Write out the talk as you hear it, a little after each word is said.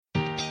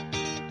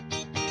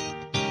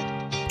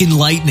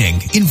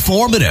Enlightening,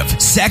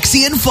 informative,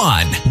 sexy, and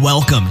fun.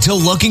 Welcome to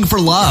Looking for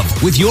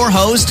Love with your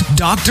host,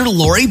 Dr.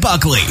 Lori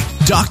Buckley.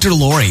 Dr.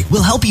 Lori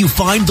will help you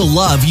find the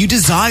love you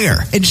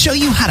desire and show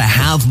you how to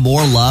have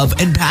more love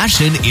and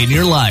passion in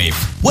your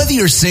life. Whether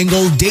you're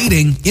single,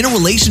 dating, in a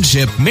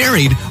relationship,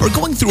 married, or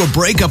going through a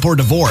breakup or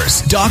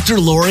divorce, Dr.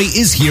 Lori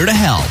is here to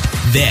help.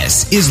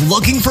 This is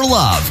Looking for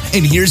Love,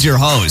 and here's your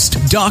host,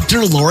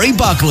 Dr. Lori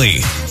Buckley.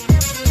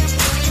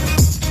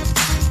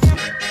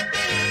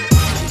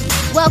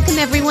 Welcome,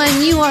 everyone.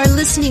 You are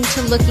listening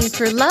to Looking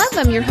for Love.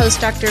 I'm your host,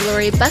 Dr.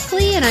 Lori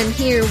Buckley, and I'm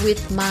here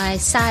with my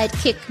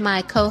sidekick,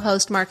 my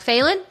co-host, Mark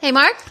Phelan. Hey,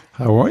 Mark.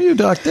 How are you,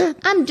 Doctor?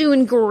 I'm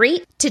doing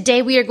great.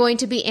 Today, we are going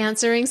to be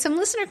answering some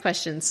listener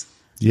questions.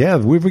 Yeah,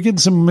 we were getting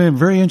some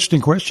very interesting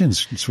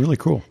questions. It's really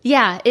cool.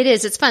 Yeah, it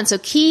is. It's fun. So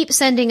keep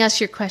sending us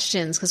your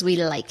questions because we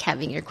like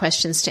having your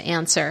questions to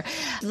answer.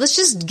 Let's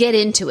just get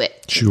into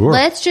it. Sure.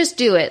 Let's just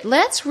do it.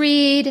 Let's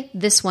read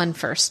this one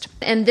first.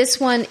 And this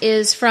one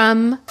is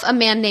from a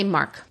man named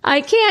Mark.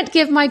 I can't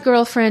give my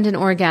girlfriend an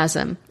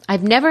orgasm.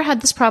 I've never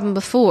had this problem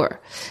before,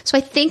 so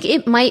I think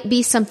it might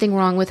be something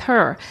wrong with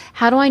her.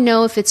 How do I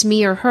know if it's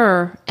me or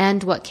her,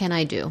 and what can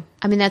I do?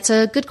 I mean, that's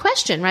a good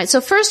question, right?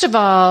 So first of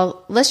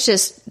all, let's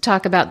just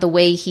talk about the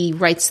way he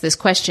writes this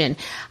question.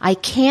 I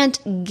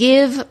can't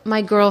give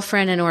my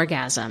girlfriend an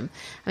orgasm.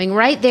 I mean,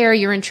 right there,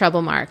 you're in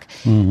trouble, Mark,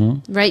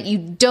 right? You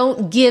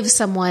don't give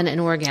someone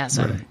an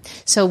orgasm.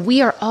 Right. So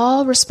we are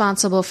all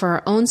responsible for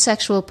our own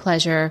sexual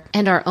pleasure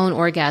and our own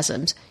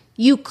orgasms.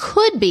 You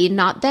could be,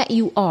 not that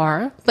you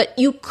are, but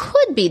you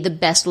could be the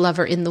best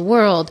lover in the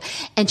world,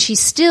 and she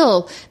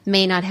still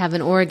may not have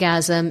an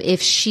orgasm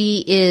if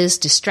she is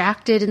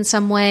distracted in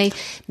some way.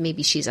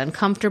 Maybe she's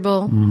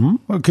uncomfortable. Mm-hmm.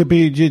 Well, it could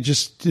be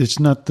it's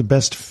not the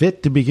best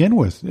fit to begin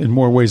with in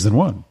more ways than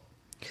one.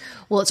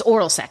 Well, it's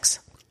oral sex.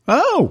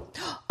 Oh,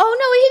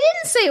 no, he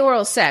didn't say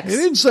oral sex. He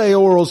didn't say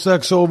oral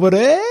sex over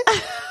there.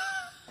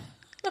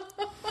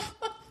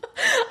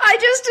 I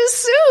just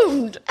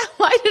assumed.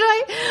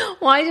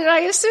 Why did I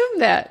assume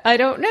that? I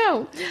don't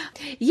know.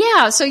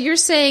 Yeah, so you're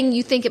saying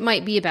you think it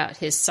might be about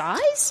his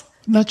size?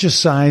 Not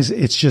just size,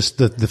 it's just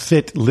the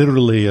fit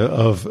literally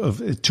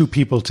of two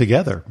people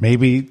together.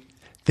 Maybe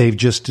they've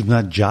just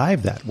not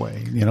jived that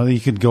way. You know, you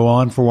could go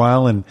on for a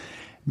while and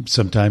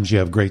sometimes you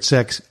have great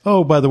sex.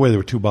 Oh, by the way, there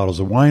were 2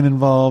 bottles of wine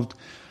involved.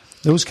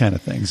 Those kind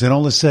of things. And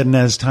all of a sudden,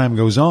 as time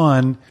goes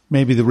on,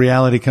 maybe the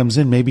reality comes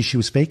in. Maybe she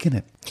was faking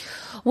it.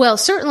 Well,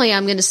 certainly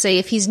I'm going to say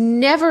if he's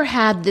never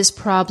had this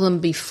problem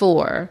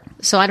before,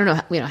 so I don't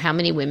know, how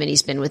many women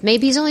he's been with.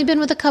 Maybe he's only been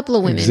with a couple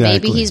of women. Exactly.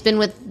 Maybe he's been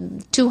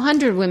with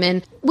 200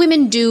 women.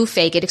 Women do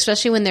fake it,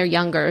 especially when they're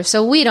younger.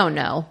 So we don't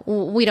know.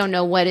 We don't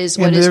know what is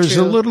true. And there's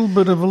a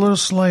little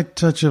slight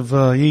touch of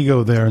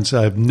ego there and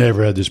say, I've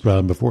never had this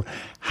problem before.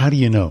 How do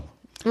you know?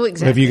 Well,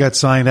 exactly. Have you got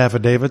signed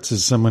affidavits?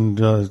 Is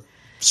someone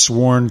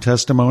sworn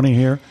testimony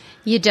here?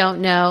 You don't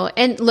know.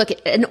 And look,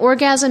 an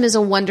orgasm is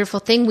a wonderful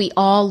thing. We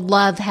all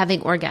love having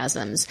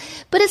orgasms.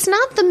 But it's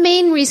not the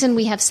main reason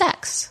we have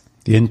sex.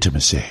 The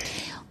intimacy.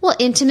 Well,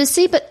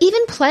 intimacy, but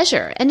even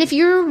pleasure. And if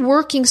you're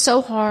working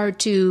so hard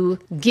to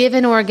give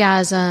an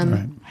orgasm,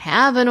 right,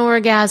 have an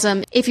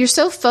orgasm, if you're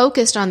so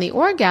focused on the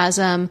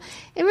orgasm,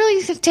 it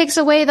really takes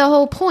away the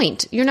whole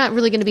point. You're not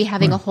really going to be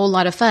having a whole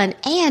lot of fun.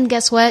 And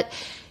guess what?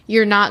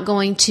 You're not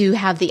going to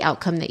have the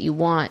outcome that you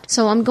want.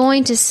 So I'm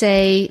going to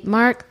say,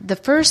 Mark, the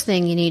first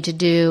thing you need to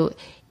do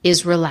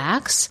is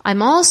relax.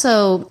 I'm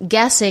also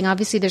guessing,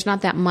 obviously there's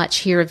not that much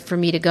here for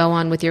me to go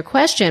on with your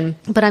question,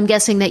 but I'm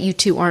guessing that you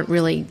two aren't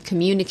really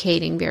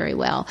communicating very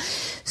well.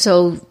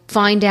 So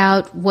find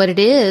out what it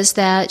is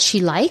that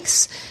she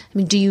likes. I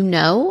mean, do you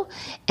know?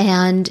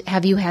 And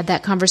have you had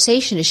that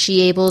conversation? Is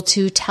she able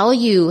to tell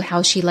you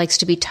how she likes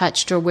to be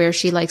touched or where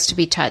she likes to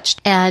be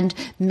touched? And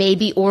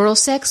maybe oral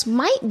sex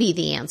might be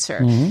the answer.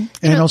 Mm-hmm.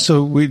 And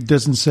also, it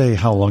doesn't say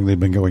how long they've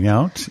been going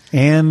out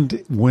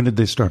and when did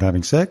they start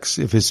having sex.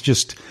 If it's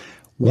just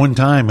one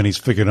time and he's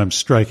figured I'm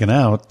striking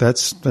out,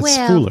 that's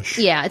foolish.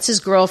 Yeah, it's his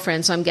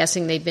girlfriend, so I'm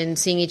guessing they've been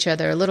seeing each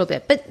other a little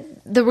bit. But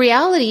the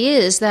reality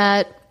is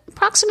that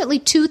approximately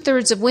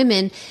 2/3 of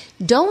women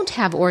don't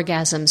have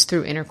orgasms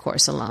through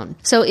intercourse alone.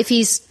 So if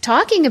he's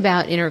talking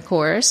about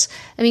intercourse,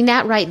 I mean,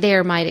 that right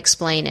there might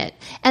explain it.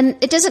 And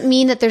it doesn't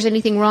mean that there's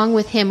anything wrong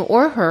with him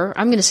or her.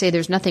 I'm going to say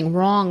there's nothing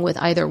wrong with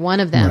either one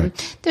of them.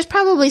 Right. There's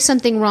probably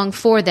something wrong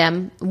for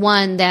them.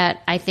 One,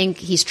 that I think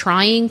he's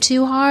trying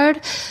too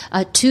hard.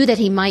 Two, that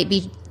he might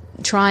be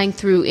trying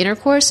through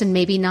intercourse and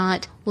maybe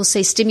not, we'll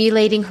say,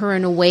 stimulating her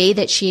in a way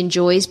that she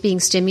enjoys being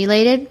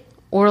stimulated.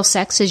 Oral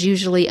sex is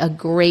usually a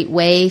great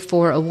way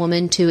for a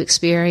woman to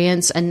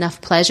experience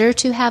enough pleasure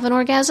to have an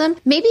orgasm.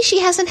 Maybe she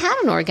hasn't had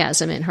an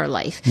orgasm in her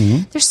life.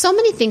 Mm-hmm. There's so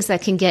many things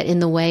that can get in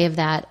the way of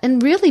that,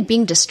 and really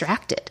being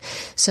distracted.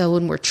 So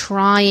when we're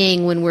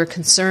trying, when we're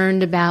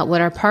concerned about what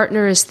our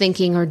partner is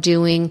thinking or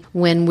doing,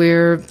 when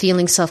we're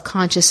feeling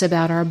self-conscious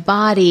about our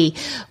body,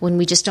 when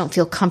we just don't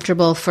feel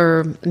comfortable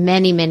for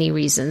many, many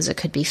reasons. It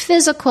could be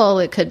physical,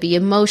 it could be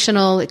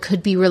emotional, it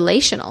could be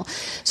relational.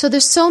 So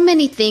there's so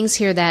many things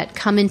here that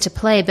come into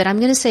play, but I'm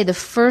going to say the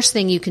first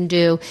thing you can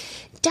do,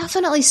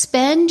 definitely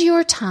spend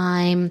your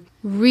time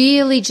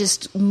really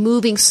just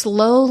moving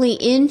slowly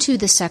into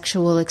the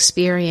sexual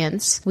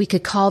experience. We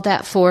could call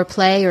that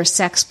foreplay or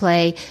sex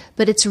play,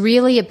 but it's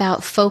really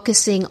about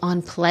focusing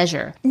on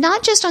pleasure.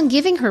 Not just on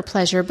giving her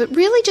pleasure, but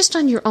really just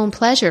on your own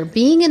pleasure,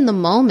 being in the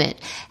moment,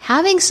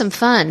 having some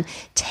fun.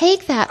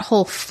 Take that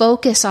whole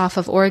focus off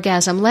of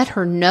orgasm. Let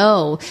her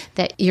know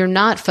that you're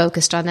not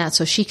focused on that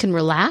so she can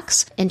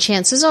relax, and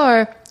chances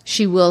are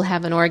she will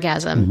have an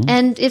orgasm.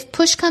 And if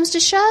push comes to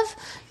shove,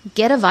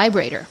 get a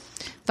vibrator.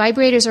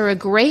 Vibrators are a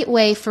great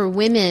way for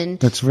women.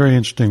 That's a very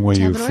interesting way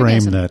you frame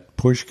orgasm. that.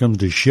 Push comes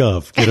to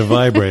shove. Get a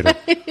vibrator.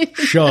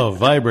 Shove,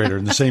 vibrator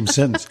in the same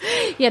sentence.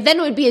 Yeah, then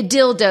it would be a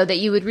dildo that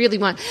you would really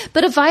want.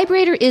 But a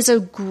vibrator is a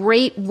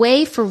great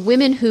way for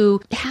women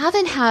who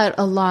haven't had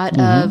a lot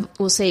of,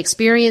 we'll say,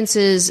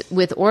 experiences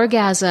with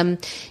orgasm,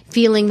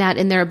 feeling that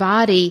in their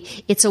body.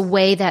 It's a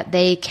way that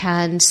they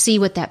can see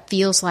what that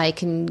feels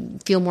like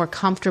and feel more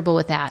comfortable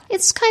with that.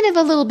 It's kind of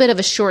a little bit of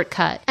a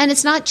shortcut. And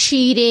it's not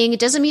cheating. It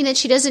doesn't mean that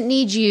she doesn't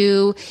need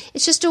you.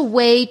 It's just a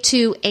way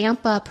to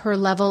amp up her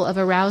level of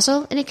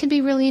arousal, and it can be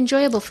really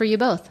enjoyable for you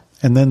both.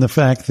 And then the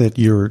fact that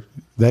you're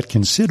that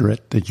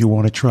considerate, that you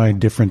want to try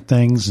different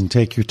things and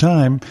take your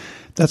time,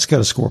 that's got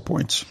to score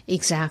points.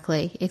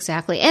 Exactly.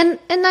 And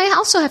I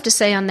also have to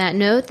say on that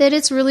note that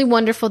it's really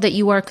wonderful that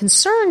you are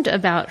concerned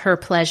about her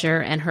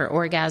pleasure and her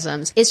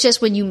orgasms. It's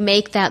just when you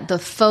make that the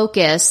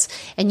focus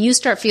and you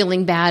start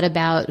feeling bad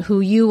about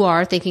who you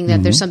are, thinking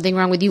that there's something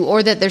wrong with you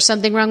or that there's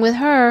something wrong with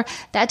her,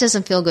 that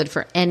doesn't feel good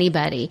for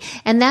anybody.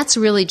 And that's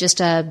really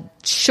just a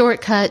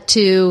shortcut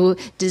to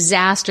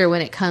disaster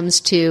when it comes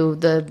to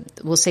the,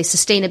 we'll say,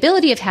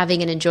 sustainability of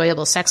having an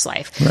enjoyable sex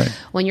life. Right.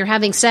 When you're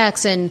having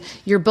sex and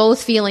you're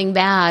both feeling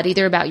bad,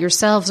 either about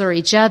yourselves or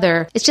each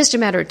other, it's just a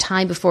matter of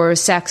time before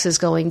sex is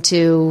going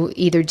to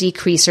either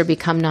decrease or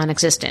become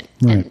non-existent.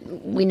 Right.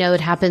 And we know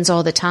it happens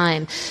all the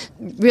time.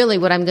 Really,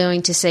 what I'm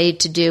going to say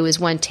to do is,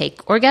 one,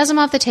 take orgasm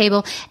off the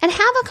table and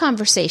have a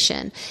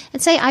conversation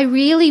and say, I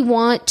really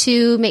want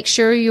to make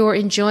sure you're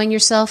enjoying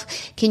yourself.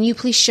 Can you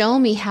please show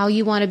me how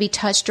you want to be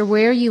touched or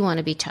where you want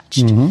to be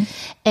touched?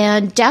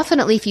 And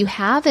definitely, if you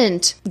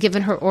haven't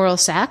given her oral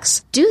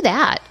sex, do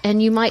that.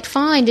 And you might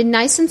find, and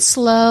nice and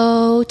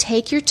slow,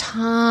 take your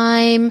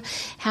time,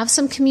 have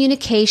some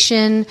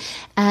communication,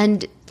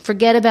 and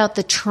forget about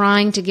the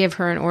trying to give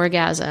her an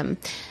orgasm.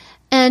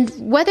 And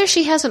whether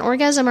she has an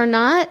orgasm or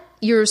not,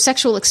 your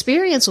sexual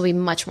experience will be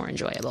much more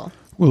enjoyable.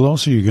 Well,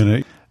 also, you're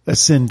going to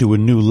ascend to a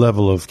new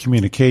level of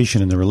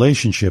communication in the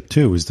relationship,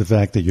 too, is the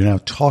fact that you're now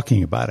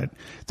talking about it.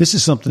 This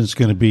is something that's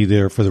going to be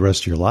there for the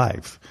rest of your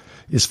life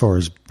as far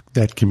as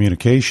that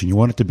communication. You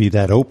want it to be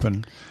that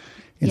open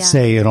and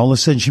say, and all of a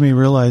sudden she may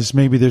realize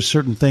maybe there's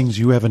certain things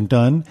you haven't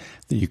done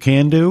that you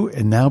can do.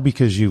 And now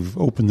because you've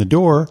opened the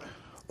door,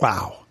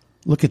 wow,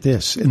 look at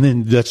this. And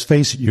then let's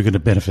face it, you're going to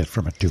benefit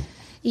from it, too.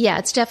 Yeah,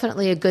 it's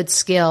definitely a good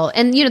skill.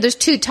 And, there's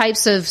two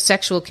types of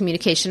sexual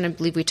communication. I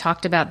believe we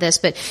talked about this,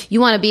 but you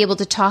want to be able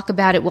to talk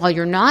about it while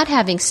you're not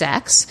having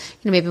sex.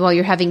 Maybe while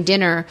you're having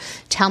dinner,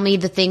 tell me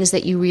the things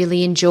that you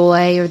really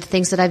enjoy or the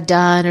things that I've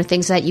done or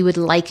things that you would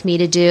like me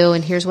to do.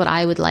 And here's what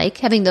I would like,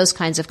 having those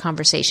kinds of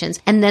conversations.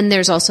 And then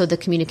there's also the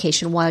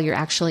communication while you're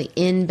actually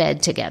in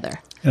bed together.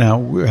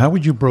 Now, how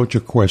would you broach a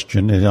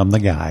question? And I'm the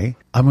guy.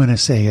 I'm going to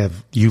say,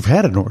 you've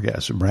had an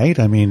orgasm, right?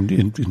 I mean,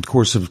 in the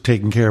course of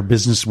taking care of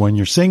business when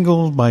you're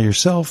single, by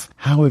yourself,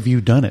 how have you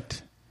done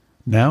it?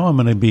 Now I'm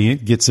going to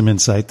get some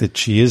insight that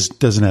she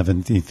doesn't have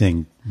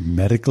anything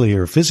medically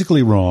or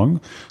physically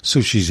wrong,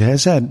 so she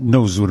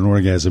knows what an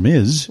orgasm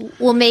is.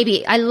 Well,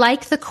 maybe. I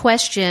like the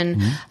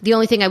question. The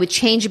only thing I would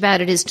change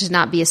about it is to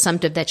not be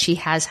assumptive that she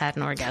has had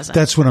an orgasm.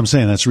 That's what I'm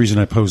saying. That's the reason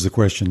I posed the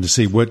question, to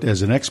see what,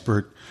 as an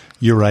expert,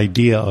 your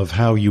idea of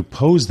how you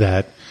pose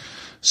that.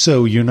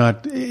 So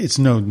it's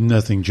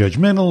nothing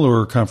judgmental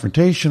or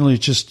confrontational.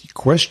 It's just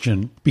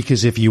question,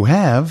 because if you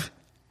have,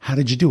 how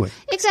did you do it?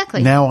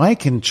 Exactly. Now I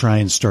can try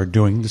and start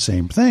doing the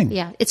same thing.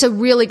 Yeah, it's a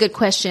really good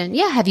question.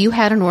 Yeah, have you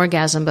had an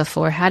orgasm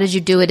before? How did you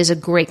do it is a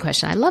great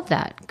question. I love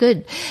that.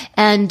 Good.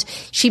 And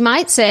she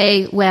might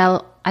say,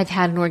 well, I've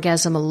had an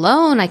orgasm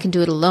alone. I can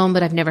do it alone,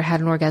 but I've never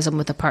had an orgasm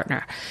with a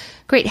partner.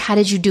 Great. How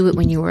did you do it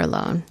when you were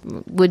alone?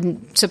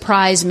 Wouldn't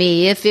surprise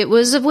me if it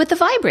was with a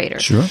vibrator.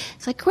 Sure.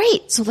 It's like,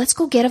 great. So let's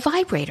go get a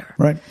vibrator.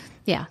 Right.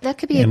 Yeah, that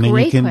could be a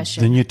great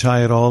question. Then you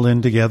tie it all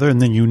in together,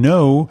 and then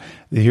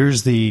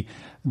here's the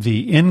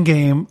end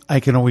game. I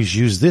can always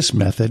use this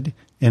method,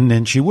 and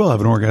then she will have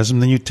an orgasm.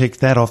 Then you take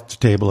that off the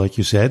table, like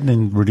you said, and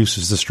then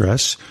reduces the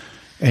stress.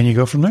 And you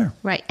go from there.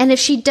 Right. And if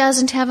she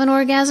doesn't have an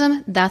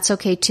orgasm, that's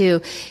okay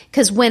too.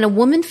 Because when a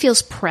woman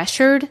feels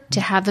pressured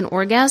to have an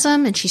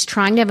orgasm and she's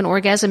trying to have an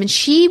orgasm, and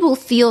she will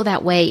feel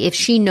that way if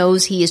she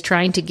knows he is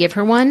trying to give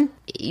her one,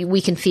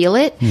 we can feel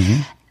it.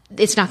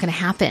 It's not going to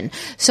happen.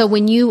 So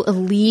when you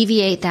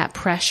alleviate that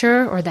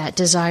pressure or that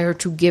desire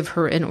to give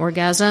her an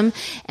orgasm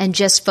and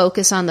just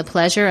focus on the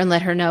pleasure and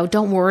let her know,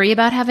 don't worry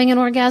about having an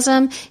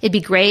orgasm. It'd be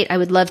great. I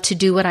would love to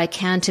do what I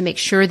can to make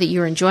sure that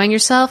you're enjoying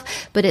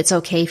yourself, but it's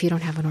okay if you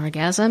don't have an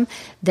orgasm.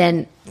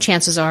 Then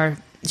chances are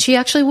she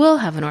actually will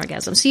have an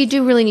orgasm. So you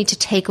do really need to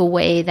take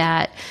away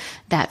that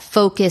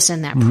focus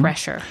and that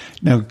pressure.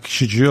 Now,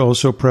 should you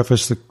also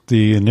preface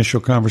the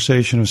initial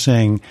conversation of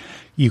saying,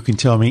 you can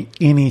tell me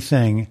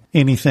anything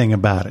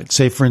about it?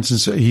 Say, for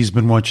instance, he's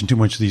been watching too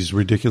much of these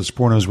ridiculous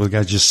pornos where the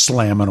guy's just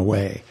slamming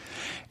away,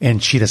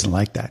 and she doesn't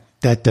like that.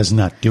 That does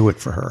not do it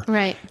for her.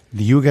 Right.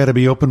 You got to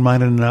be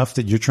open-minded enough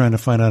that you're trying to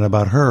find out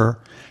about her.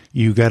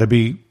 You got to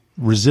be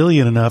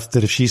resilient enough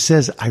that if she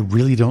says, I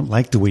really don't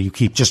like the way you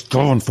keep just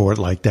going for it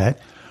like that,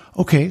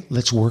 okay,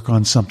 let's work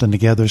on something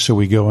together so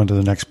we go into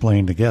the next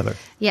plane together.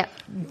 Yeah,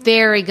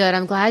 very good.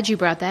 I'm glad you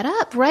brought that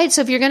up, right?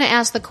 So if you're going to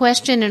ask the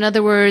question, in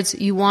other words,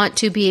 you want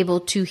to be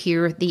able to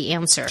hear the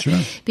answer. Sure.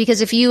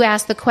 Because if you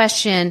ask the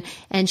question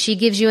and she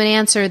gives you an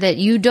answer that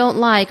you don't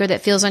like or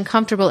that feels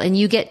uncomfortable and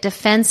you get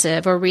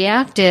defensive or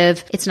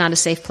reactive, it's not a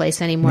safe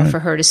place anymore for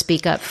her to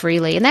speak up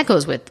freely. And that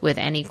goes with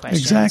any question.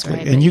 Exactly.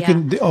 Right? And you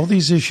can, all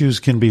these issues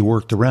can be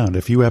worked around.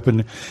 If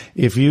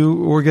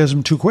you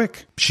orgasm too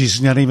quick,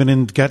 she's not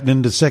even gotten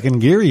into second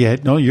gear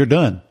yet. No, you're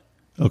done.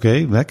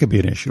 Okay, that could be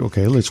an issue.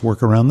 Okay, let's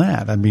work around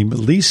that. I mean, at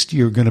least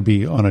you're going to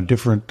be on a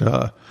different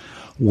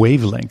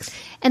wavelength.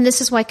 And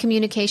this is why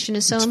communication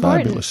is so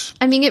important. Fabulous.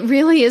 I mean, it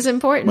really is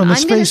important. Well,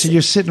 let's face it,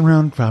 you're sitting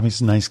around, probably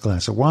a nice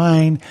glass of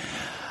wine,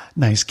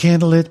 nice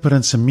candlelit, put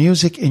on some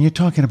music, and you're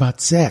talking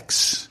about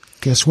sex.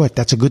 Guess what?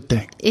 That's a good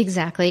thing.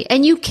 Exactly.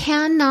 And you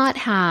cannot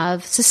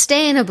have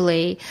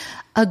sustainably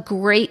a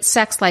great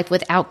sex life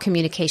without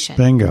communication.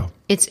 Bingo.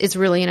 It's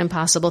really an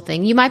impossible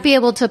thing. You might be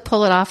able to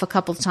pull it off a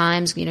couple of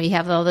times. You know, you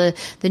have all the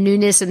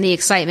newness and the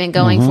excitement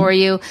going for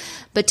you.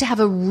 But to have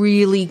a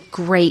really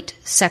great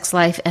sex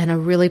life and a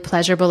really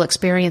pleasurable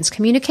experience,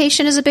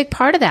 communication is a big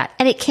part of that.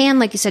 And it can,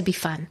 like you said, be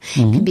fun. It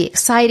can be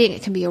exciting.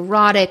 It can be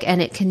erotic.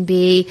 And it can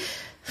be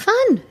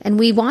fun. And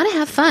we want to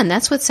have fun.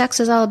 That's what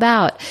sex is all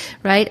about,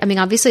 right? I mean,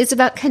 obviously it's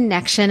about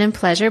connection and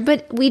pleasure,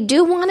 but we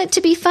do want it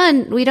to be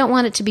fun. We don't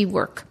want it to be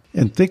work.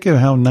 And think of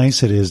how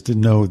nice it is to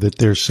know that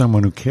there's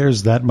someone who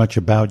cares that much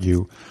about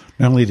you,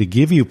 not only to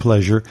give you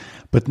pleasure,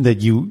 but that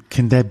you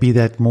can be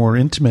that more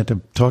intimate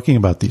of talking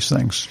about these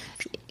things.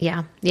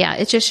 Yeah. Yeah.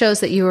 It just shows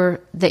that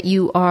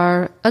you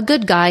are a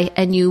good guy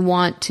and you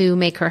want to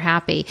make her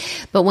happy.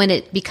 But when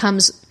it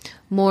becomes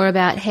more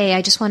about, hey,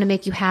 I just want to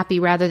make you happy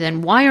rather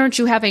than why aren't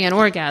you having an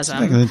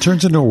orgasm? It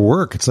turns into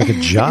work. It's like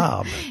a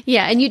job.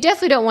 Yeah. And you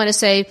definitely don't want to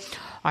say,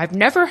 I've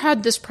never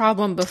had this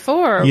problem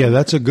before. Yeah,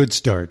 that's a good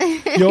start.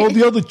 All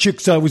the other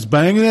chicks I was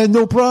banging had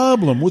no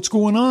problem. What's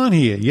going on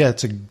here? Yeah,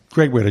 it's a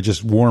great way to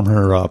just warm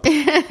her up.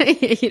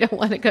 You don't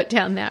want to go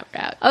down that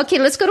route. Okay,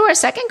 let's go to our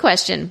second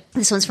question.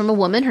 This one's from a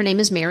woman. Her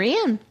name is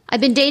Marianne. I've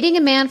been dating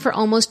a man for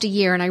almost a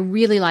year, and I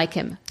really like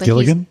him. But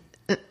Gilligan?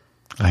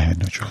 I had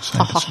no choice.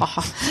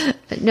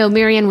 No,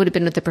 Marianne would have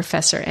been with the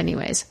professor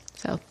anyways.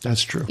 So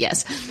that's true.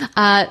 Yes.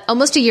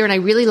 Almost a year, and I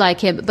really like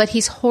him, but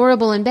he's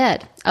horrible in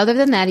bed. Other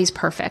than that, he's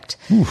perfect.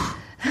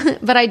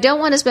 But I don't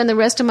want to spend the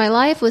rest of my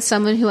life with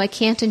someone who I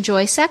can't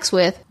enjoy sex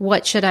with.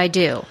 What should I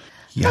do?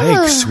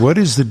 Yikes. What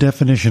is the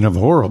definition of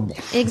horrible?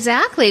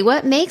 Exactly.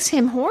 What makes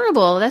him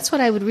horrible? That's what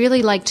I would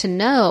really like to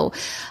know.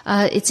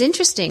 It's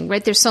interesting,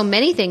 right? There's so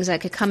many things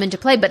that could come into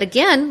play. But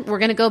again, we're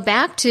going to go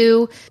back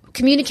to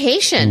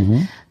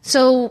communication.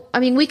 So,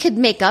 I mean, we could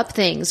make up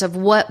things of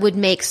what would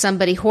make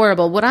somebody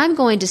horrible. What I'm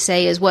going to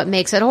say is what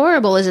makes it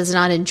horrible is it's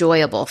not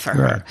enjoyable for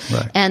her.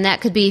 Right. And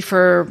that could be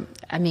for,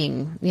 I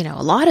mean, you know,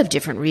 a lot of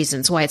different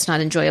reasons why it's not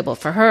enjoyable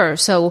for her.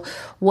 So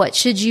what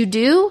should you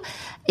do?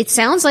 It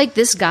sounds like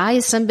this guy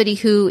is somebody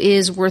who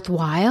is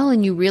worthwhile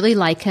and you really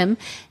like him.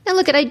 Now,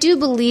 look, I do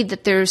believe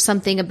that there's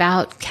something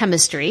about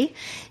chemistry.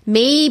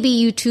 Maybe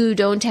you two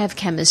don't have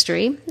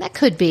chemistry. That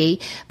could be.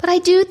 But I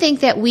do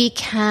think that we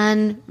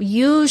can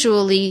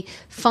usually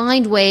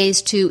find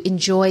ways to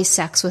enjoy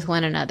sex with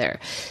one another.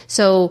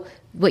 So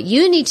what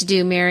you need to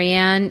do,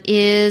 Marianne,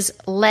 is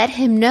let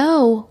him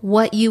know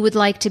what you would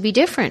like to be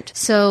different.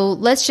 So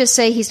let's just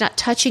say he's not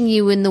touching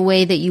you in the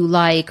way that you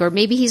like, or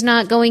maybe he's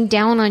not going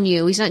down on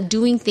you. He's not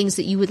doing things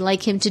that you would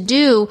like him to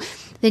do.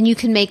 Then you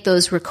can make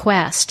those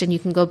requests, and you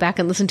can go back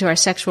and listen to our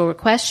sexual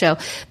request show.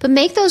 But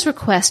make those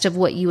requests of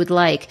what you would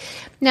like.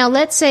 Now,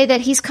 let's say that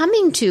he's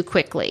coming too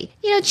quickly.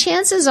 You know,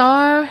 chances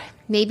are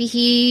maybe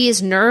he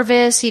is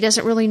nervous. He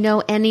doesn't really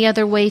know any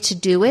other way to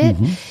do it.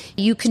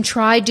 You can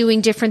try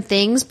doing different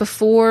things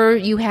before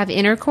you have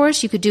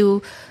intercourse. You could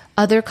do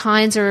other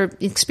kinds or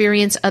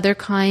experience other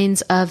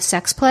kinds of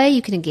sex play.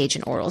 You can engage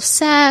in oral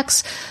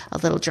sex, a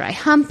little dry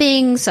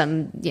humping,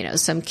 some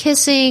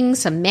kissing,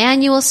 some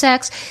manual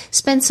sex.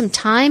 Spend some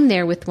time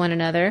there with one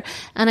another.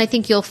 And I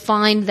think you'll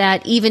find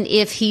that even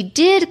if he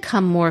did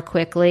come more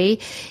quickly,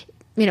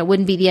 you know,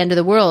 wouldn't be the end of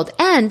the world.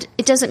 And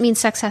it doesn't mean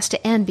sex has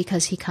to end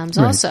because he comes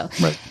also.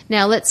 Right.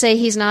 Now, let's say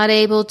he's not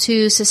able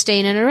to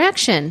sustain an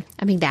erection.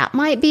 I mean, that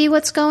might be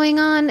what's going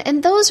on.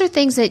 And those are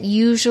things that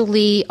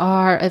usually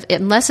are,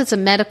 unless it's a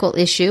medical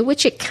issue,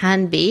 which it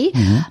can be.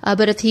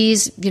 But if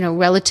he's, you know,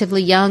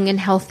 relatively young and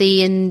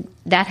healthy and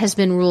that has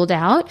been ruled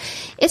out,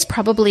 it's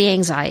probably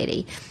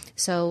anxiety.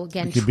 So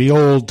again, he could be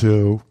old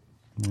too.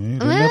 You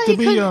don't have to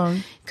be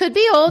young. Could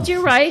be old.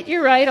 You're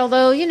right.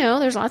 Although,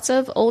 there's lots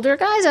of older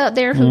guys out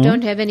there who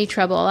don't have any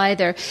trouble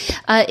either.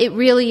 It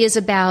really is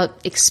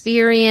about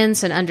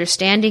experience and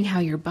understanding how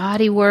your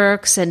body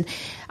works. And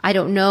I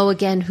don't know,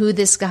 again, who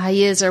this guy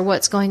is or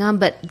what's going on,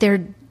 but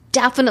there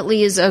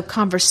definitely is a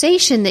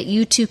conversation that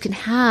you two can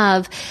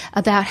have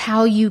about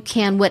how you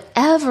can,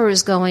 whatever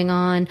is going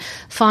on,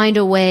 find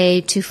a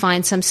way to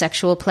find some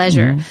sexual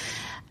pleasure.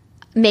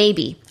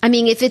 Maybe. I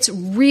mean, if it's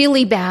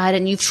really bad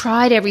and you've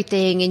tried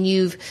everything and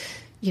you've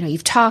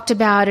talked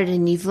about it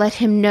and you've let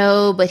him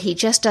know, but he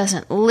just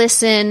doesn't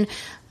listen,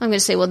 I'm going to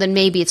say, well, then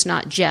maybe it's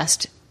not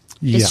just,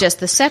 it's just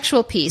the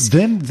sexual piece.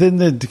 Then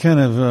the kind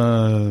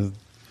of,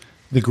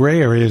 the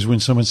gray area is when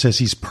someone says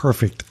he's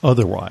perfect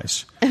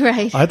otherwise.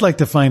 Right. I'd like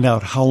to find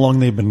out how long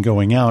they've been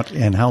going out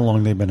and how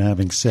long they've been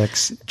having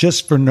sex,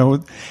 just for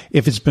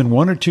if it's been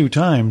 1 or 2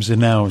 times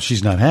and now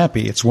she's not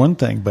happy, it's one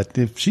thing. But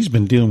if she's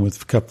been dealing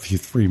with a few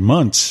 3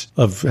 months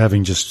of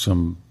having just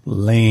some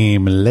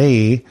lame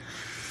lay,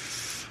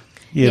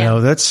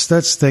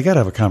 that's they got to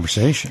have a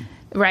conversation.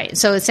 Right.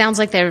 So it sounds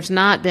like there's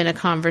not been a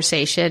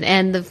conversation,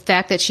 and the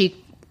fact that she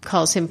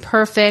calls him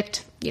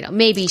perfect,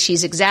 maybe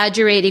she's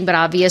exaggerating, but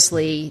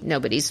obviously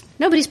nobody's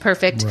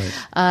perfect.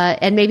 Right.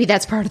 And maybe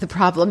that's part of the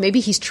problem.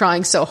 Maybe he's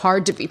trying so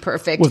hard to be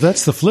perfect. Well,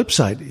 that's the flip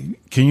side.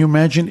 Can you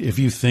imagine if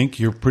you think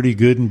you're pretty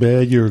good in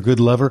bed, you're a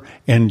good lover,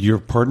 and your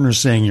partner's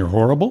saying you're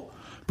horrible,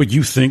 but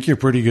you think you're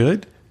pretty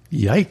good?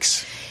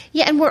 Yikes.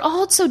 Yeah, and we're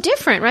all so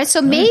different, right?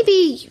 So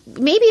maybe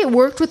it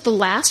worked with the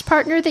last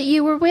partner that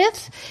you were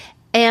with,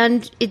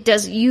 and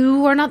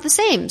you are not the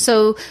same.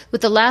 So with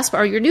the last,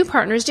 or your new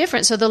partner is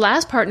different. So the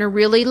last partner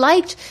really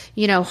liked,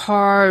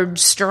 hard,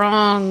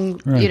 strong,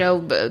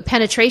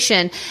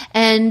 penetration.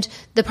 And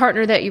the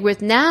partner that you're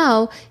with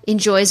now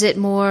enjoys it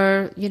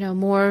more,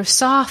 more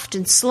soft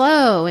and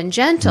slow and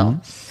gentle.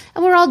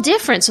 And we're all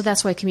different. So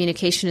that's why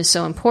communication is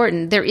so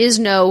important. There is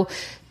no,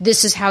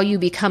 this is how you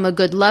become a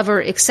good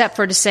lover, except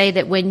for to say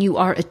that when you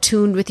are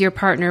attuned with your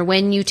partner,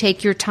 when you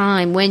take your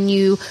time, when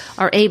you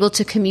are able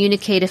to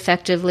communicate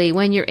effectively,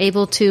 when you're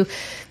able to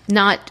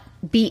not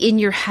be in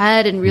your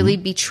head and really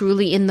be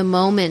truly in the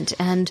moment.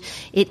 And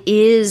it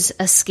is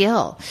a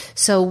skill.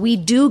 So we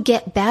do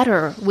get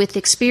better with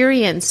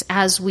experience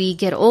as we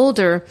get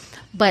older,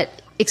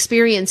 but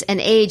experience and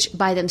age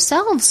by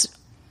themselves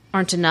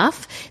aren't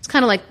enough. It's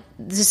kind of like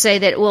to say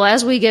that, well,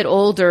 as we get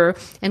older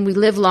and we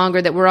live longer,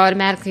 that we're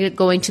automatically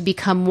going to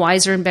become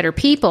wiser and better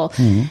people.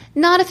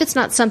 Not if it's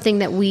not something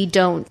that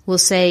we'll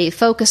say,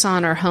 focus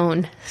on or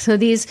hone. So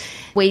these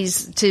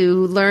ways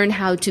to learn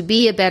how to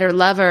be a better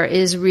lover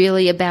is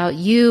really about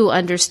you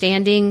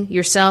understanding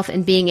yourself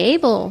and being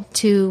able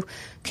to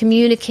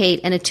communicate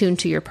and attune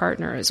to your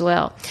partner as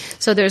well.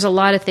 So there's a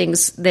lot of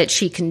things that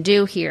she can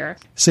do here.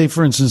 Say,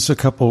 for instance, a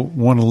couple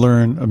want to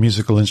learn a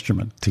musical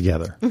instrument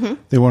together.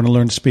 They want to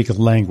learn to speak a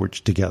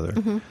language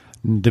together.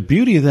 The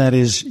beauty of that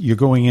is you're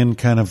going in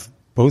kind of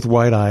both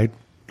wide-eyed,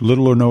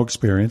 little or no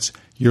experience.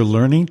 You're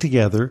learning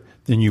together,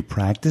 then you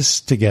practice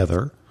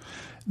together,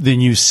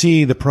 then you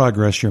see the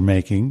progress you're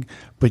making,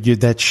 but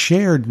that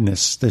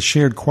sharedness, the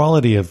shared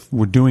quality of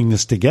we're doing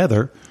this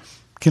together,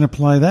 can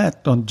apply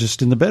that on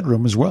just in the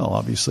bedroom as well,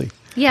 obviously.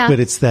 Yeah. But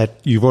it's that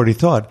you've already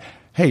thought,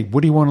 hey, what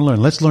do you want to learn?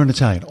 Let's learn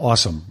Italian.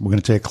 Awesome. We're going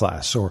to take a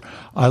class. Or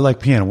I like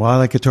piano. Well, I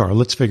like guitar.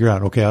 Let's figure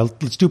out, okay,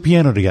 let's do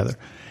piano together.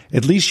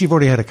 At least you've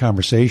already had a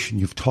conversation.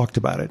 You've talked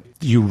about it.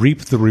 You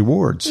reap the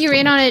rewards. You're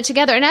in on it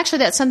together. And actually,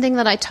 that's something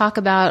that I talk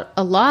about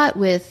a lot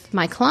with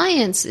my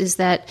clients is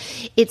that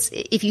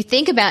if you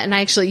think about, and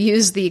I actually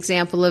use the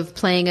example of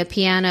playing a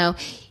piano.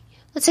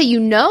 Let's say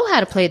you know how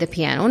to play the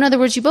piano. In other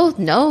words, you both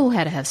know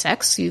how to have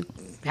sex. You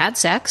had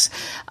sex.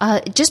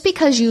 Just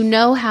because you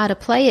know how to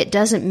play it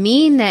doesn't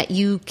mean that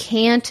you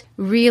can't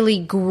really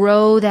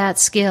grow that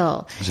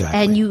skill. Exactly.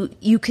 And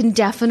you can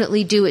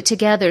definitely do it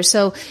together.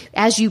 So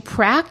as you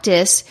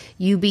practice,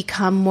 you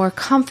become more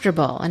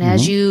comfortable. And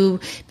as you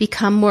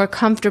become more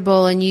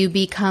comfortable and you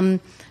become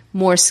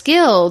more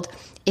skilled,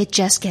 it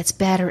just gets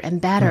better and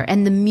better.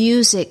 And the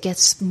music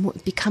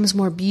becomes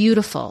more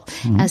beautiful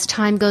as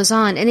time goes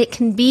on. And it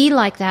can be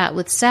like that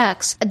with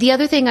sex. The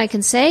other thing I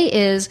can say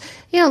is,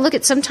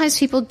 sometimes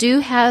people do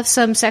have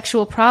some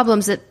sexual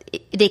problems that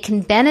they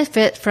can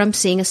benefit from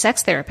seeing a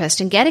sex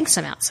therapist and getting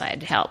some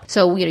outside help.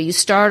 So, you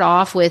start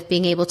off with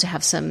being able to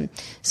have some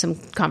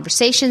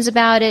conversations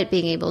about it,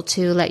 being able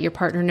to let your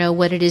partner know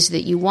what it is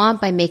that you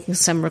want by making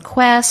some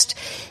request.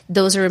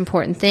 Those are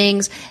important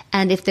things.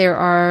 And if there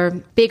are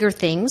bigger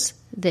things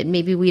that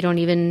maybe we don't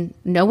even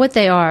know what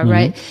they are,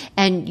 right?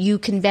 And you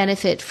can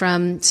benefit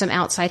from some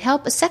outside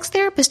help. A sex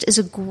therapist is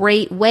a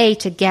great way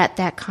to get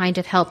that kind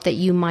of help that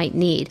you might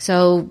need.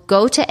 So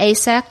go to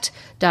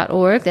asect.com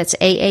aasect.org. That's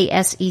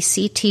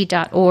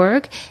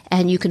aasect.org.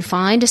 And you can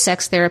find a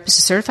sex therapist,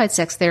 a certified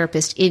sex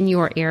therapist in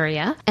your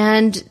area,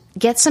 and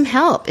get some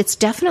help. It's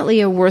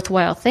definitely a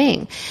worthwhile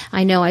thing.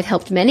 I know I've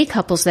helped many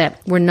couples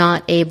that were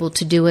not able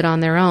to do it on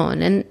their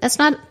own. And that's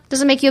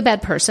doesn't make you a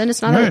bad person.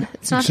 It's not right,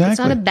 it's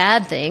not a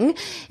bad thing.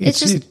 It's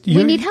just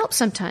we need help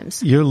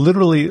sometimes. You're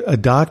literally a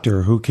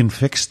doctor who can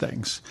fix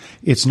things.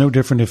 It's no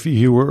different if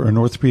you were an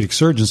orthopedic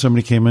surgeon,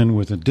 somebody came in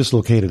with a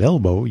dislocated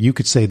elbow, you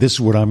could say, this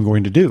is what I'm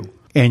going to do.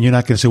 And you're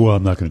not going to say, well,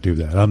 I'm not going to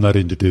do that. I'm not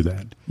in to do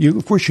that.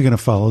 Of course, you're going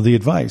to follow the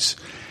advice.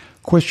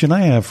 Question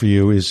I have for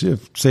you is,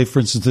 if, say, for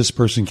instance, this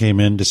person came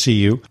in to see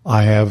you.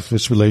 I have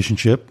this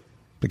relationship.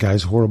 The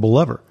guy's a horrible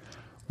lover.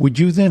 Would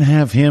you then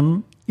have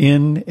him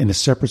in a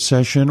separate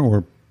session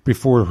or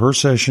before her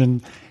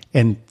session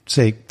and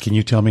say, can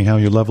you tell me how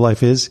your love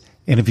life is?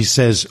 And if he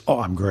says, oh,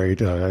 I'm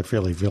great, I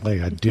feel like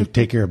I do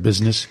take care of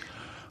business,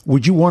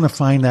 would you want to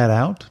find that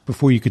out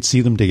before you could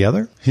see them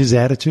together, his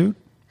attitude?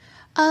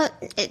 Not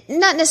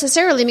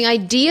necessarily. I mean,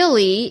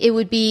 ideally, it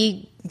would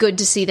be good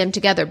to see them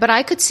together. But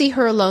I could see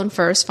her alone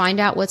first, find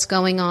out what's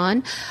going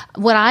on.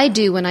 What I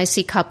do when I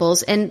see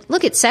couples, and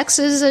look, sex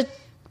is a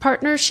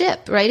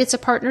partnership, right? It's a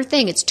partner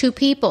thing. It's two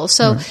people.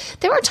 So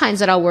there are times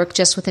that I'll work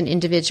just with an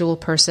individual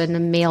person, a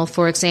male,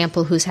 for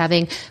example, who's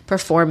having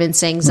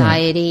performance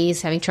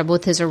anxieties, having trouble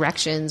with his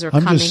erections or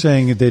I'm just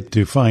saying that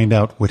to find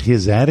out what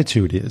his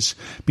attitude is,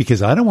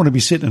 because I don't want to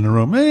be sitting in a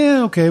room,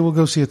 okay, we'll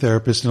go see a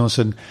therapist, and all of a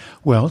sudden,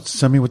 well,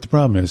 tell me what the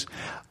problem is.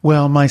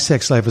 Well, my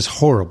sex life is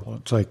horrible.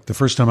 It's like the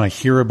first time I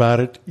hear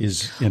about it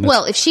is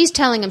well, if she's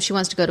telling him she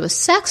wants to go to a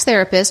sex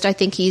therapist, I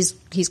think he's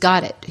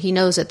got it. He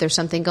knows that there's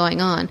something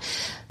going on.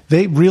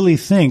 They really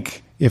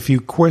think, if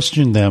you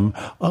question them,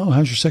 oh,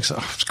 how's your sex?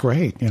 Oh, it's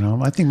great.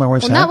 I think my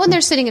wife's happy. Not when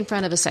they're sitting in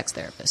front of a sex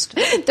therapist.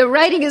 The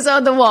writing is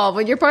on the wall.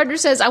 When your partner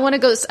says, I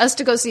want us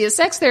to go see a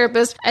sex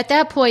therapist, at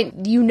that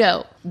point,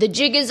 the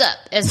jig is up,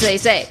 as they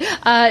say.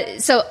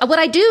 So what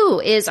I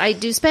do is I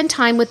do spend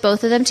time with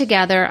both of them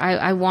together.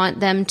 I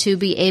want them to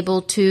be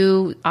able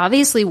to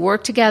obviously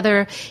work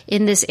together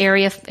in this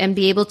area and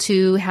be able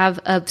to have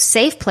a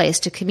safe place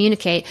to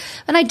communicate.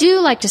 And I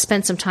do like to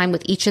spend some time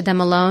with each of them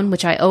alone,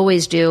 which I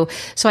always do,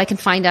 so I can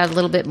find out a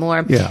little bit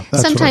more. Yeah,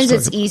 sometimes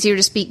it's easier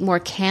to speak more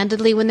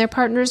candidly when their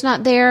partner's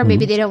not there. Mm-hmm.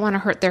 Maybe they don't want to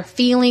hurt their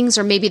feelings,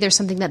 or maybe there's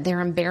something that they're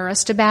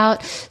embarrassed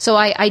about. So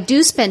I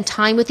do spend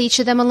time with each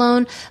of them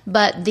alone,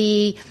 but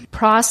the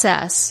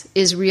process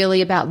is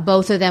really about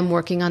both of them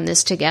working on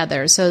this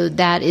together. So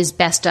that is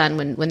best done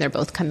when they're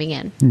both coming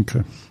in.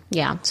 Okay.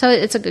 Yeah. So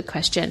it's a good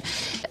question.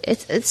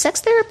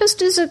 Sex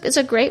therapist is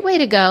a great way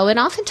to go. And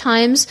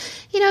oftentimes,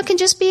 it can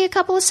just be a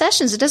couple of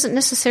sessions. It doesn't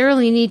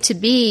necessarily need to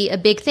be a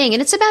big thing.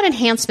 And it's about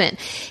enhancement.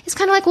 It's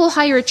kind of like we'll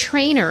hire a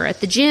trainer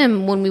at the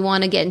gym when we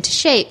want to get into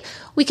shape.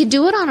 We can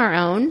do it on our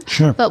own,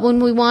 sure. But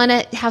when we want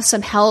to have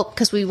some help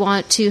because we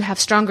want to have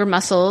stronger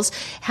muscles,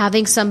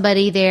 having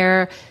somebody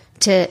there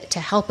to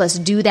help us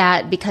do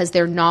that because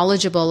they're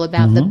knowledgeable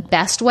about the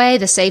best way,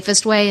 the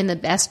safest way, and the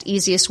best,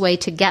 easiest way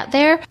to get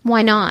there,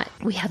 why not?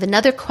 We have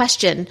another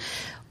question.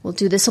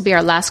 This will be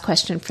our last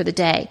question for the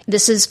day.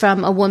 This is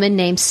from a woman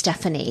named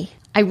Stephanie.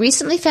 I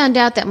recently found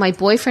out that my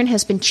boyfriend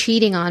has been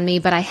cheating on me,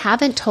 but I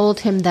haven't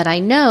told him that I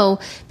know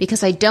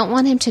because I don't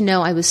want him to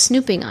know I was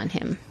snooping on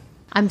him.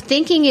 I'm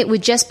thinking it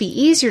would just be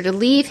easier to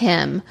leave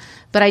him,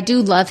 but I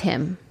do love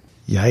him.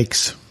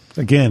 Yikes.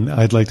 Again,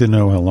 I'd like to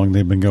know how long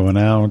they've been going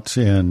out,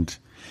 and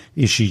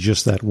is she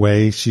just that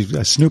way? She's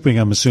snooping,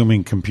 I'm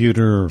assuming,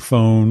 computer or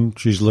phone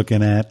she's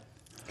looking at.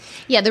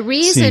 Yeah, the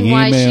reason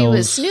why she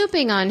was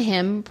snooping on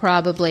him,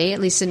 probably, at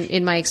least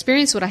in my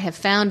experience, what I have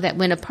found that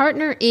when a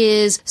partner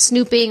is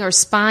snooping or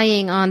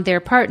spying on their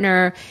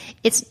partner,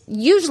 it's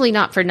usually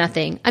not for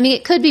nothing. I mean,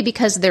 it could be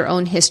because of their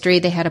own history.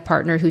 They had a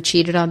partner who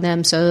cheated on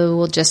them, so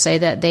we'll just say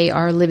that they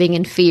are living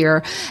in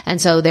fear, and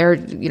so they're,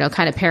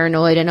 kind of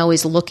paranoid and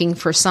always looking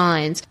for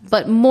signs.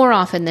 But more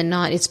often than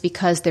not, it's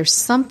because there's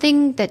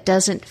something that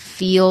doesn't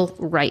feel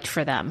right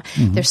for them.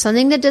 Mm-hmm. There's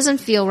something that doesn't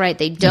feel right.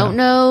 They don't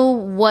know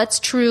what's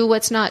true,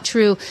 what's not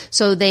true.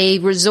 So they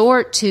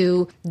resort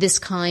to this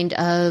kind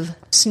of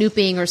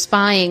snooping or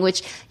spying,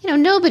 which,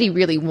 nobody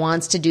really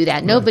wants to do that.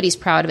 Right. Nobody's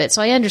proud of it.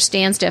 So I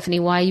understand, Stephanie,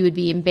 why you would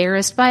be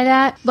embarrassed by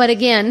that. But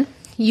again,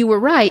 you were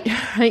right.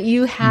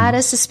 You had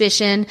a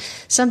suspicion.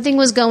 Something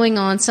was going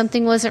on.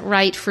 Something wasn't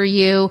right for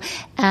you.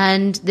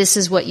 And this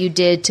is what you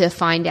did to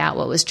find out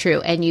what was true.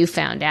 And you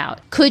found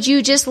out. Could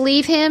you just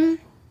leave him?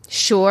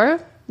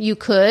 Sure. You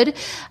could.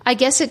 I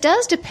guess it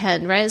does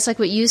depend, right? It's like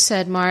what you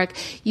said, Mark.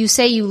 You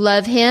say you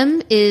love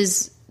him.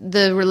 Is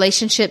the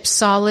relationship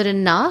solid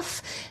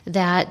enough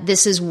that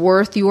this is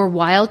worth your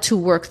while to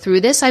work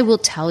through this? I will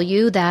tell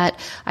you that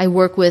I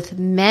work with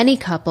many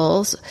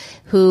couples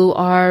who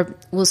are,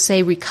 we'll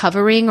say,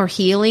 recovering or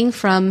healing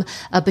from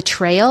a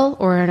betrayal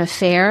or an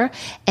affair.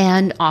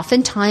 And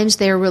oftentimes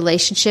their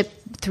relationship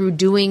through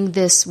doing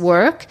this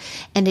work,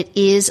 and it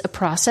is a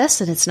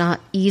process and it's not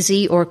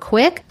easy or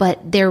quick,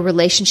 but their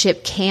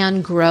relationship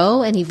can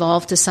grow and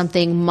evolve to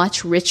something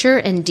much richer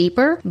and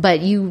deeper.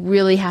 But you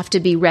really have to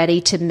be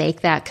ready to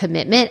make that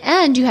commitment,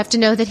 and you have to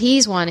know that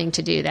he's wanting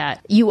to do that.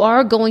 You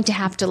are going to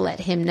have to let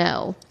him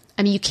know.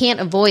 I mean, you can't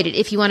avoid it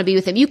if you want to be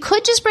with him. You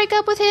could just break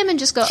up with him and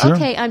just go, Sure.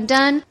 okay, I'm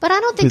done. But I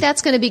don't think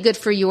that's going to be good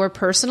for your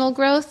personal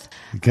growth.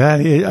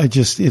 God,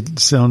 it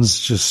sounds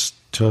just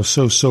so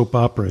soap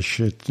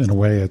opera-ish in a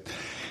way.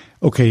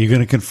 Okay, you're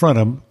going to confront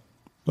him.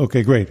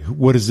 Okay, great.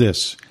 What is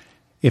this?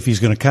 If he's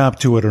going to cop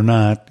to it or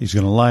not, he's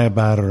going to lie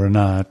about it or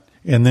not,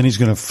 and then he's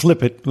going to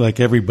flip it like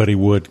everybody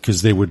would,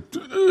 because they would,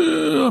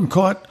 I'm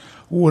caught.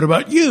 What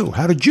about you?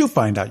 How did you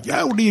find out?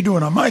 Yeah, what are you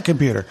doing on my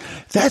computer?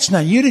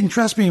 You didn't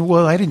trust me.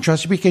 Well, I didn't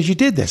trust you because you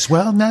did this.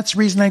 Well, that's the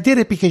reason I did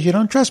it, because you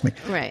don't trust me.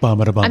 Right.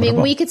 I mean,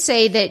 we could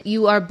say that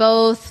you are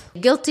both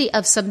guilty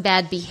of some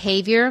bad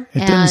behavior.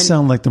 It doesn't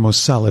sound like the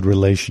most solid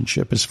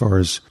relationship as far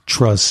as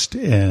trust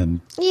and...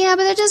 Yeah,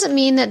 but that doesn't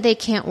mean that they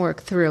can't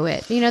work through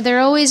it. You know, there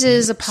always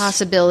is a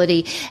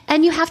possibility.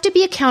 And you have to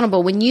be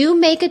accountable. When you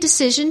make a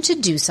decision to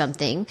do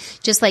something,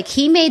 just like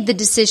he made the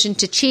decision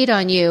to cheat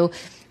on you,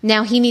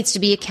 now he needs to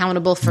be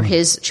accountable for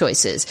his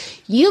choices.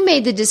 You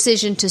made the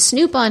decision to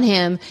snoop on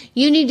him.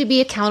 You need to be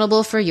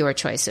accountable for your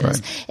choices.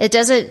 Right. It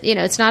doesn't,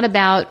 it's not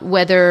about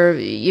whether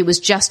it was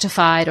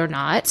justified or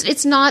not.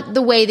 It's not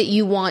the way that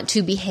you want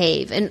to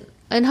behave. And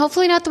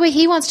hopefully not the way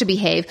he wants to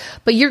behave,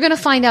 but you're going to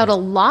find out a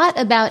lot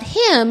about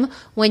him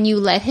when you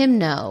let him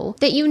know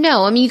that you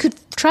know. I mean, you could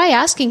try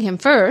asking him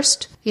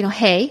first,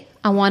 hey,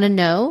 I want to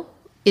know,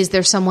 is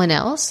there someone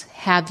else?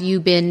 Have you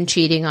been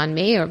cheating on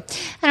me? Or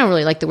I don't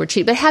really like the word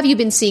cheat, but have you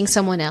been seeing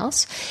someone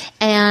else?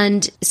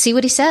 And see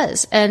what he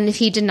says. And if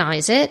he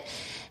denies it,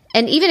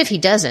 and even if he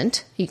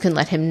doesn't, you can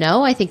let him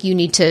know. I think you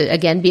need to,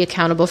 again, be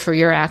accountable for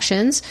your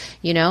actions.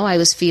 I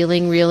was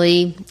feeling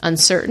really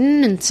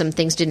uncertain and some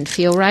things didn't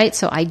feel right.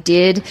 So I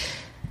did,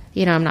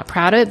 I'm not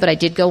proud of it, but I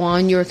did go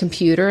on your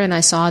computer and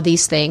I saw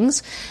these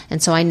things.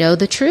 And so I know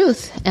the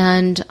truth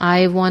and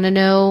I want to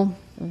know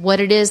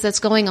what it is that's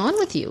going on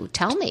with you.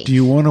 Tell me. Do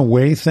you want to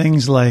weigh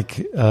things like,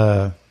 say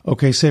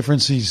for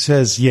instance, he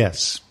says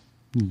yes.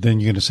 Then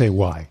you're going to say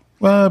why?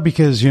 Well,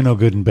 because you're no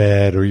good in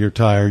bed, or you're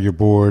tired, you're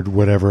bored,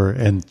 whatever,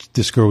 and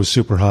this girl was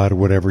super hot or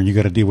whatever, and you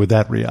got to deal with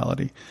that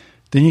reality.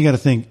 Then you got to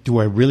think, do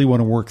I really want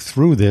to work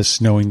through this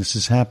knowing this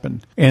has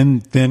happened?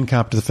 And then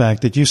cop to the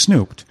fact that you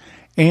snooped.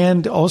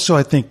 And also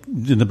I think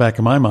in the back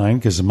of my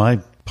mind, because of my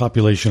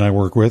population I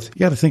work with, you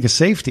got to think of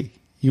safety.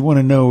 You want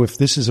to know if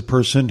this is a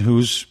person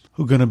who's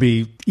going to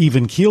be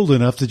even-keeled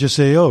enough to just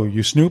say, oh,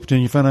 you snooped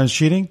and you found out I was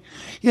cheating?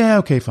 Yeah,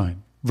 okay,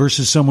 fine.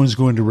 Versus someone's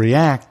going to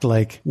react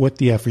like, what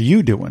the F are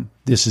you doing?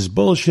 This is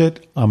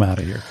bullshit. I'm out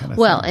of here. Kind of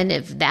well, thing. And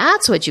if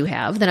that's what you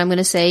have, then I'm going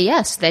to say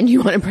yes. Then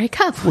you want to break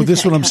up. Well, this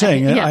is what I'm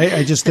saying. Yeah.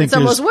 I just think it's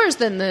almost worse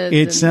than the...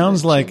 It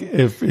sounds like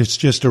if it's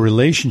just a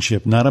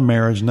relationship, not a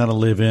marriage, not a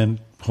live-in,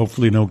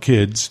 hopefully no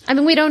kids. I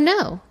mean, we don't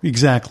know.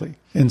 Exactly.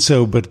 And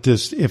so, but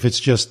if it's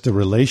just the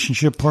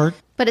relationship part,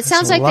 but it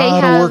sounds like they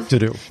have work to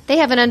do. They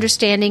have an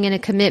understanding and a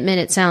commitment.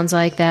 It sounds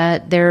like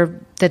that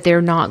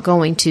they're not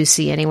going to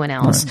see anyone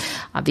else. Right.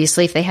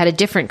 Obviously, if they had a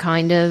different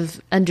kind of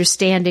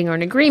understanding or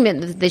an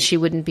agreement, that she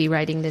wouldn't be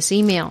writing this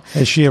email.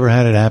 Has she ever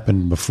had it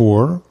happen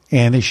before?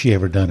 And has she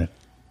ever done it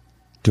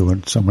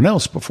to someone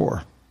else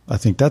before? I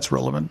think that's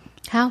relevant.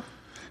 How?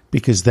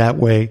 Because that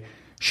way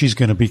she's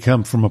going to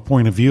become from a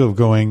point of view of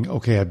going,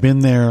 okay, I've been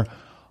there.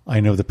 I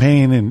know the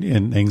pain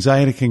and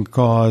anxiety can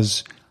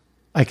cause.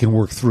 I can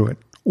work through it.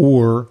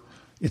 Or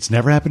it's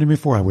never happened to me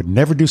before. I would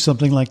never do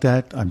something like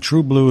that. I'm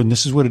true blue and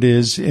this is what it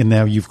is. And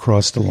now you've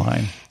crossed the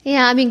line.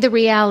 Yeah, I mean, the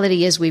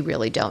reality is we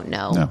really don't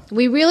know. No.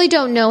 We really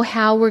don't know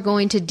how we're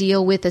going to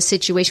deal with a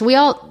situation. We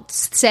all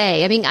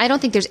say, I mean, I don't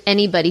think there's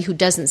anybody who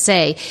doesn't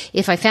say,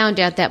 if I found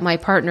out that my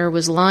partner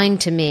was lying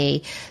to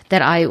me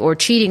or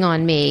cheating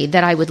on me,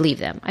 that I would leave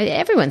them.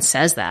 Everyone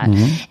says that.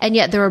 Mm-hmm. And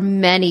yet there are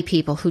many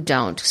people who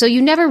don't. So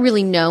you never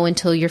really know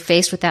until you're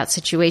faced with that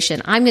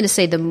situation. I'm going to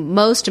say the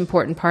most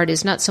important part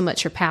is not so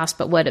much your past,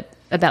 but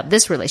about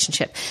this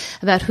relationship,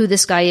 about who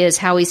this guy is,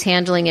 how he's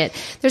handling it.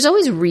 There's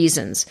always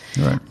reasons.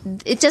 Right.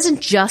 It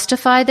doesn't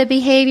justify the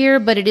behavior,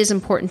 but it is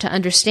important to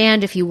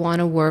understand if you want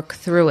to work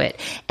through it.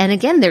 And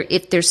again,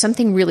 if there's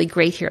something really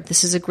great here,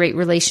 this is a great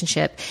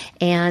relationship,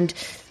 and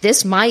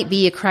this might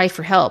be a cry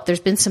for help. There's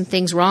been some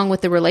things wrong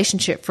with the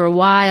relationship for a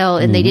while,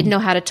 and they didn't know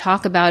how to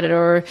talk about it,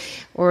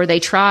 or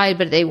they tried,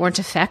 but they weren't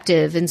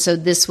effective. And so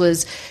this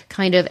was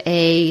kind of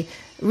hey,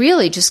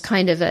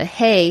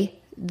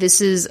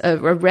 this is a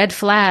red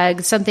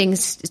flag.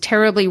 Something's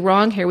terribly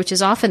wrong here, which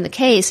is often the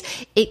case.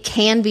 It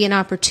can be an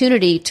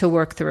opportunity to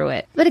work through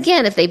it. But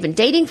again, if they've been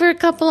dating for a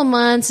couple of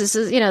months, this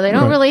is, they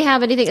don't really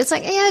have anything. It's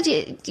like,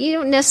 you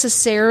don't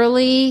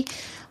necessarily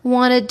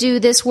want to do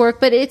this work,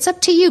 but it's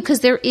up to you,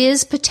 because there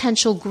is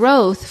potential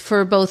growth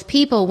for both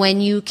people when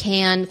you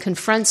can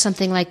confront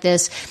something like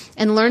this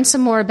and learn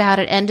some more about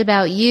it and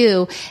about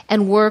you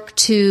and work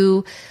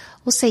to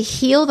we'll say,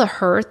 heal the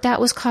hurt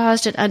that was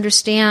caused and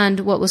understand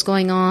what was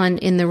going on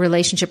in the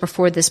relationship or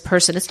for this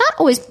person. It's not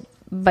always,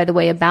 by the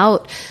way,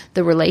 about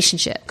the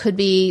relationship. Could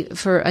be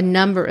for a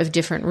number of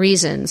different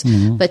reasons.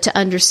 But to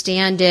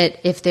understand it,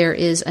 if there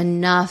is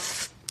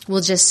enough,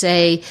 we'll just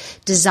say,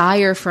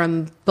 desire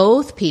from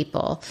both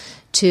people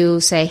to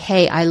say,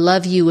 hey, I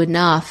love you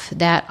enough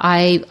that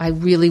I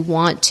really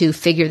want to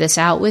figure this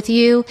out with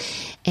you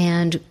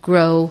and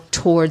grow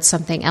towards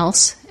something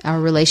else, our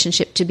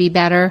relationship to be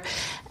better.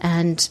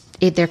 And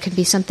there can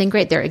be something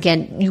great there.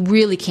 Again, you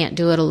really can't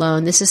do it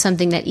alone. This is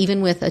something that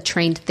even with a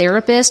trained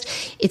therapist,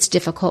 it's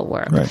difficult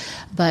work. Right.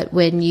 But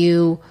when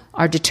you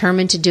are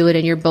determined to do it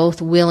and you're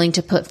both willing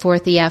to put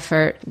forth the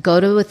effort, go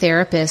to a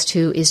therapist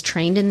who is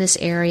trained in this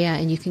area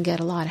and you can get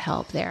a lot of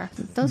help there.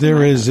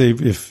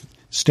 If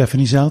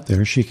Stephanie's out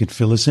there, she could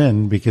fill us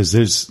in because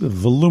there's a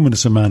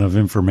voluminous amount of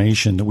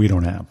information that we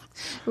don't have.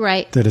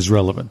 Right. That is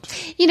relevant.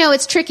 You know,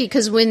 it's tricky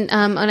because when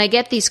I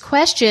get these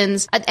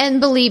questions, and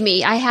believe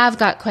me, I have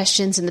got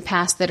questions in the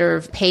past that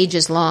are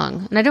pages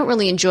long, and I don't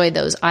really enjoy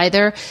those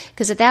either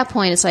because at that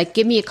point it's like,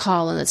 give me a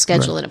call and let's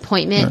schedule an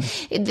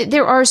appointment. Right.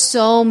 There are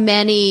so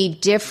many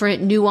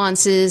different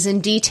nuances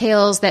and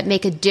details that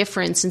make a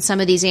difference in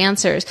some of these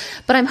answers,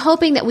 but I'm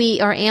hoping that we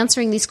are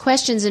answering these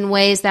questions in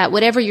ways that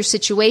whatever your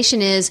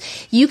situation is,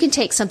 you can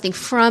take something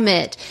from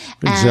it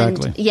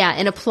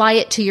and apply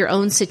it to your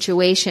own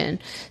situation.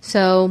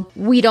 So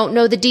we don't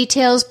know the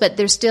details, but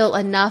there's still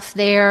enough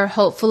there,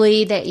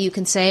 hopefully, that you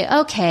can say,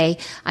 okay,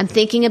 I'm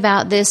thinking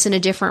about this in a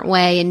different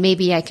way, and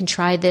maybe I can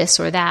try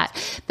this or that.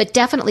 But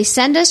definitely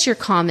send us your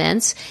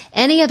comments,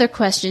 any other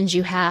questions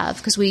you have,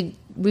 because we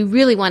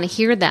really want to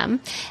hear them,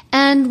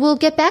 and we'll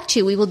get back to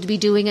you. We will be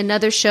doing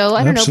another show.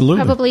 I don't know,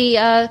 probably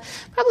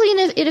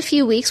in a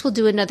few weeks, we'll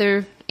do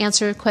another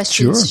answer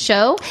questions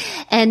show.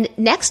 And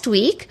next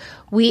week,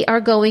 we are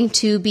going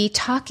to be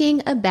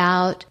talking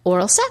about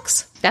oral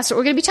sex. That's what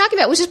we're going to be talking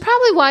about, which is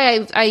probably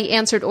why I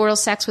answered oral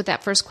sex with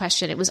that first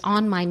question. It was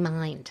on my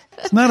mind.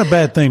 It's not a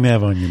bad thing to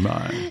have on your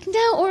mind.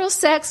 No, oral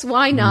sex,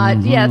 why not?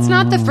 Mm-hmm. Yeah, it's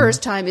not the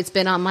first time it's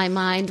been on my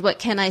mind. What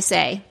can I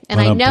say?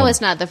 And I know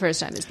it's not the first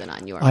time it's been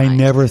on your mind. I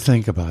never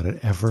think about it,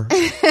 ever.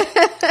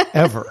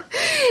 Ever.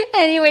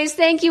 Anyways,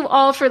 thank you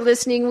all for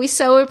listening. We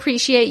so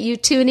appreciate you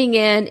tuning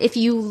in. If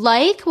you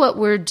like what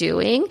we're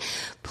doing,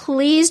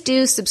 please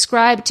do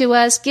subscribe to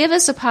us. Give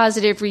us a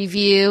positive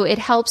review. It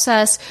helps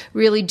us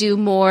really do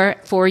more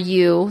for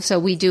you. So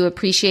we do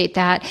appreciate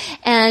that.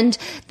 And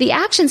the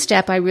action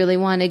step I really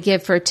want to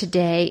give for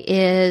today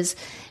is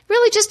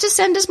really just to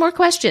send us more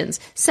questions.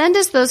 Send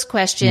us those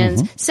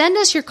questions. Mm-hmm. Send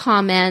us your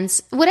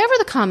comments, whatever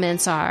the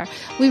comments are.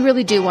 We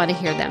really do want to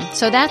hear them.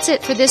 So that's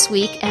it for this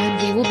week,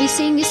 and we will be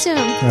seeing you soon.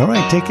 All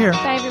right. Take care.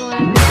 Bye, everyone.